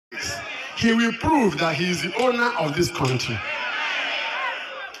he will prove that he is the owner of this country.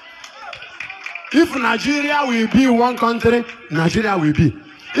 If Nigeria will be one country, Nigeria will be.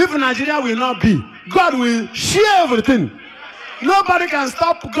 If Nigeria will not be, God will share everything. Nobody can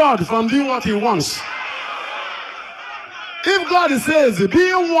stop God from doing what he wants. If God says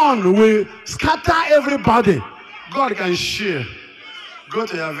being one will scatter everybody, God can share. Go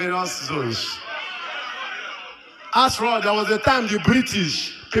to your various zones. As for all, there was a time the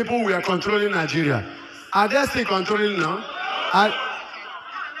British people were controlling Nigeria. Are they still controlling now?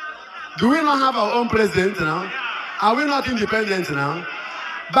 Do we not have our own president now? Are we not independent now?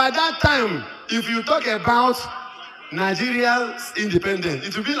 By that time, if you talk about Nigeria's independence,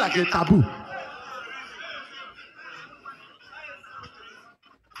 it will be like a taboo.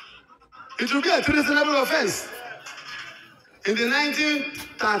 It will be a treasonable offense. In the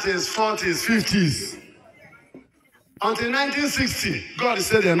 1930s, 40s, 50s, until 1960, God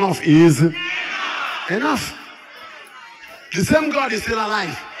said enough is enough. The same God is still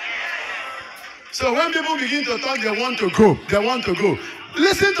alive. So when people begin to talk, they want to go. They want to go.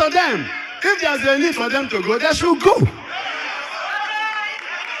 Listen to them. If there's a need for them to go, they should go.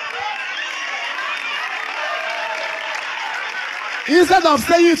 Instead of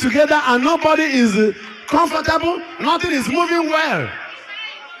staying together and nobody is comfortable, nothing is moving well.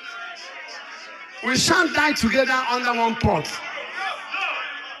 We shan't die together under one pot.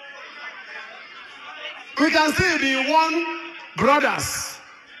 We can still be one brothers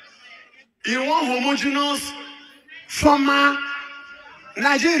in one homogeneous former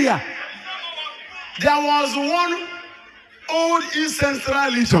Nigeria. There was one old East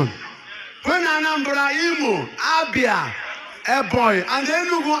Central region. When Anambra, Imo, Abia, Ebonyi, and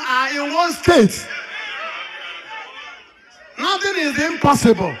Enugu are in one state, nothing is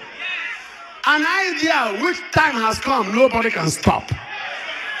impossible. An idea which time has come, nobody can stop.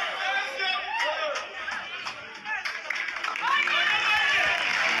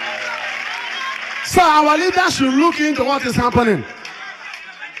 So our leaders should look into what is happening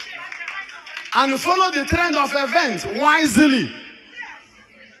and follow the trend of events wisely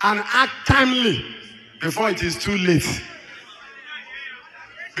and act timely before it is too late.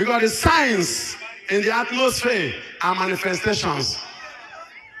 Because the signs in the atmosphere are manifestations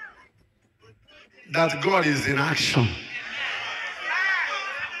that God is in action.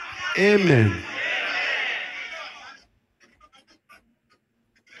 Amen.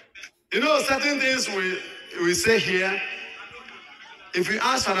 You know, certain things we say here, if you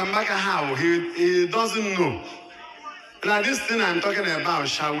ask Fr.Mbaka how, he doesn't know. Like this thing I'm talking about,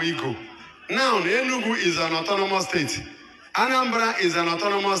 shall we go? Now, Enugu is an autonomous state. Anambra is an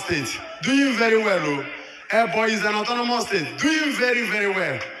autonomous state. Doing very well. Oh. Ebonyi is an autonomous state. Doing very, very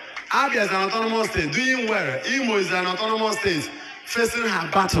well. Abia is an autonomous state. Doing well. Imo is an autonomous state. Facing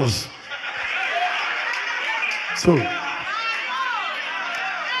her battles. So,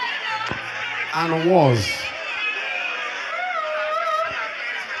 and wars.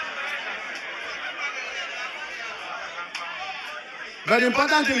 But the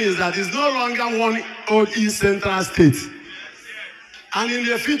important thing is that it's no longer one old East Central state. And in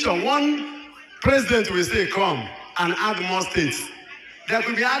the future, one president will say, come and add more states. There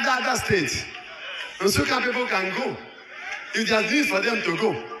could be other states. And so people can go. If there's need for them to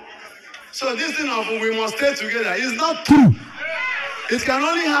go. So this thing of we must stay together is not true. It can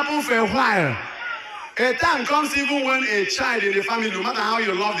only happen for a while. A time comes even when a child in the family, no matter how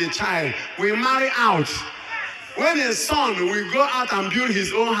you love the child, will marry out. When a son will go out and build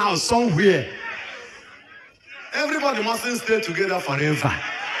his own house somewhere, everybody mustn't stay together forever.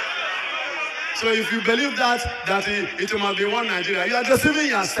 So if you believe that it must be one Nigeria, you are deceiving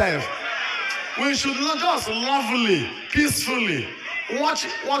yourself. We should not just lovingly, peacefully watch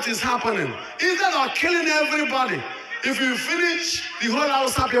what is happening. Instead of killing everybody, if you finish the whole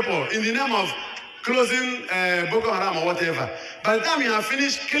Hausa people in the name of closing Boko Haram or whatever, by the time you have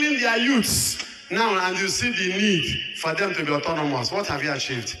finished killing their youths now and you see the need for them to be autonomous, what have you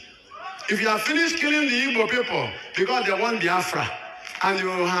achieved? If you have finished killing the Igbo people because they want Biafra, and you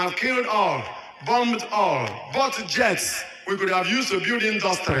have killed all, bombed all, bought jets we could have used to build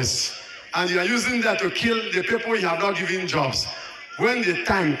industries, and you are using that to kill the people you have not given jobs. When the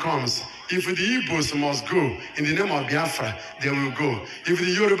time comes, if the Igbos must go in the name of Biafra, they will go. If the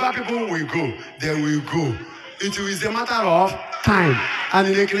Yoruba people will go, they will go. It is a matter of time. And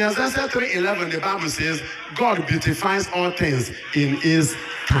in Ecclesiastes 3:11, the Bible says, God beautifies all things in his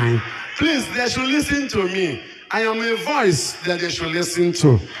time. Please, they should listen to me. I am a voice that they should listen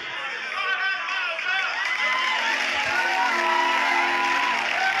to.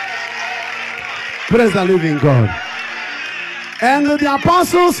 Praise the living God. And the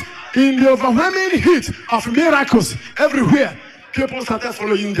apostles in the overwhelming heat of miracles everywhere, people started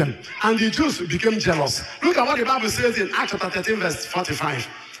following them. And the Jews became jealous. Look at what the Bible says in Acts chapter 13, verse 45.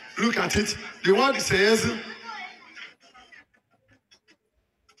 Look at it. The word says,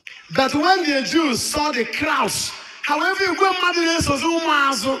 that when the Jews saw the crowds, however,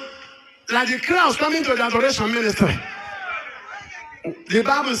 like the crowds coming to the adoration ministry, the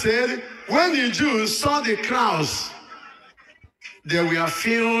Bible said, when the Jews saw the crowds, they were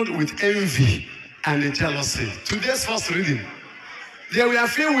filled with envy and jealousy. Today's first reading. They were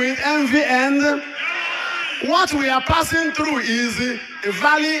filled with envy, and what we are passing through is a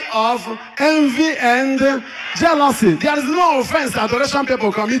valley of envy and jealousy. There is no offense adoration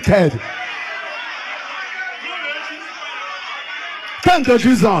people committed. Thank you,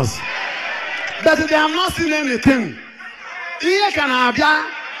 Jesus. But they have not seen anything.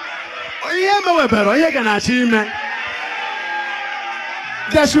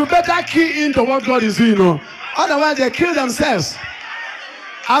 They should better key into what God is doing. Otherwise, they kill themselves.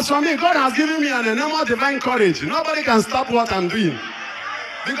 As for me, God has given me an enormous divine courage. Nobody can stop what I'm doing.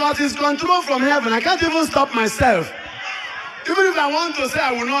 Because it's control from heaven. I can't even stop myself. Even if I want to say,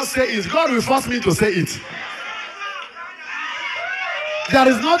 I will not say it. God will force me to say it. There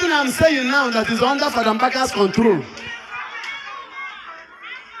is nothing I'm saying now that is under Fr.Mbaka's control.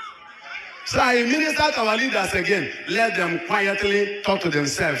 So I minister to our leaders again. Let them quietly talk to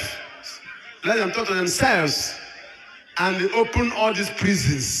themselves. Let them talk to themselves. And open all these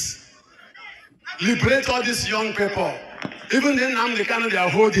prisons. Liberate all these young people. Even then, the kind they are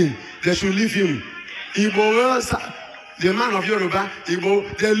holding, they should leave him. Igbo, the man of Yoruba,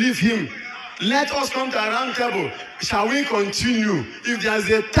 Igbo, they leave him. Let us come to a round table. Shall we continue? If there is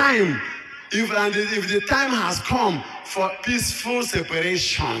a time, if the time has come for peaceful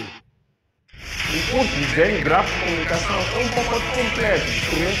separation. O curso de desenho gráfico e comunicação é pacote completo de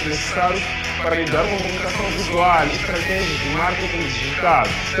instrumentos necessários para lidar com comunicação visual e estratégias de marketing digital.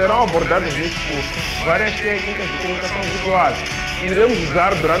 Serão abordadas neste curso várias técnicas de comunicação visual e iremos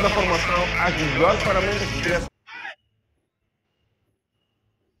usar durante a formação as visuais ferramentas de criação.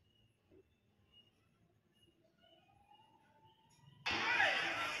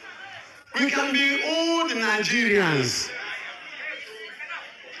 We can be old Nigerians.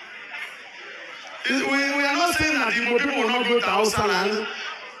 We are not saying that Igbo people will not go to Hausa land.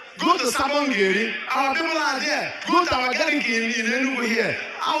 Go to Sabongeri. Our people are there. Go to our garden in Enugu here.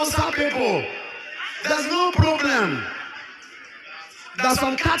 Hausa people. There's no problem. There's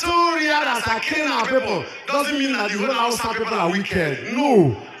some cattle rearers are killing our people. Doesn't mean that the whole Hausa people are wicked.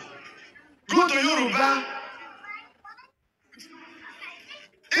 No. Go to Yoruba.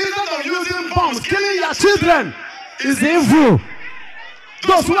 Instead of using bombs, killing your children is evil.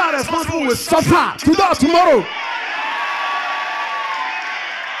 Those who are responsible will suffer today or tomorrow.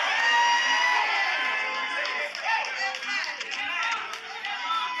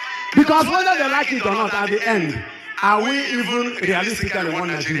 Because whether they like it or not, at the end, are we even realistic in one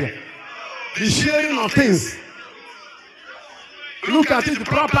Nigeria? The sharing of things. Look at it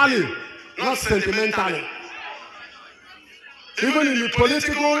properly, not sentimentally. Even in the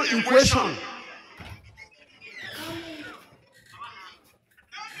political equation.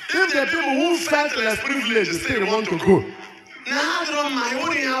 If the people who felt less privileged still want to go, why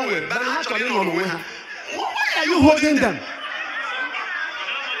are you holding them?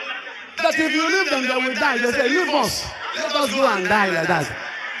 That if you leave them, they will die. They say, leave us. Let us go and die like that.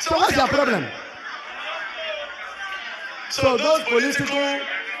 So what's your problem? So those political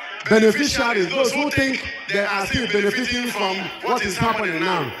beneficiaries, those who think they are still benefiting from what is happening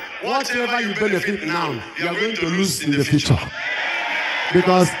now, whatever you benefit now, you are going to lose in the future.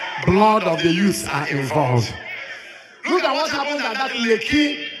 Because blood of the youth are involved. Look at what happened at that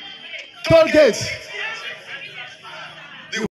Lekki toll gate.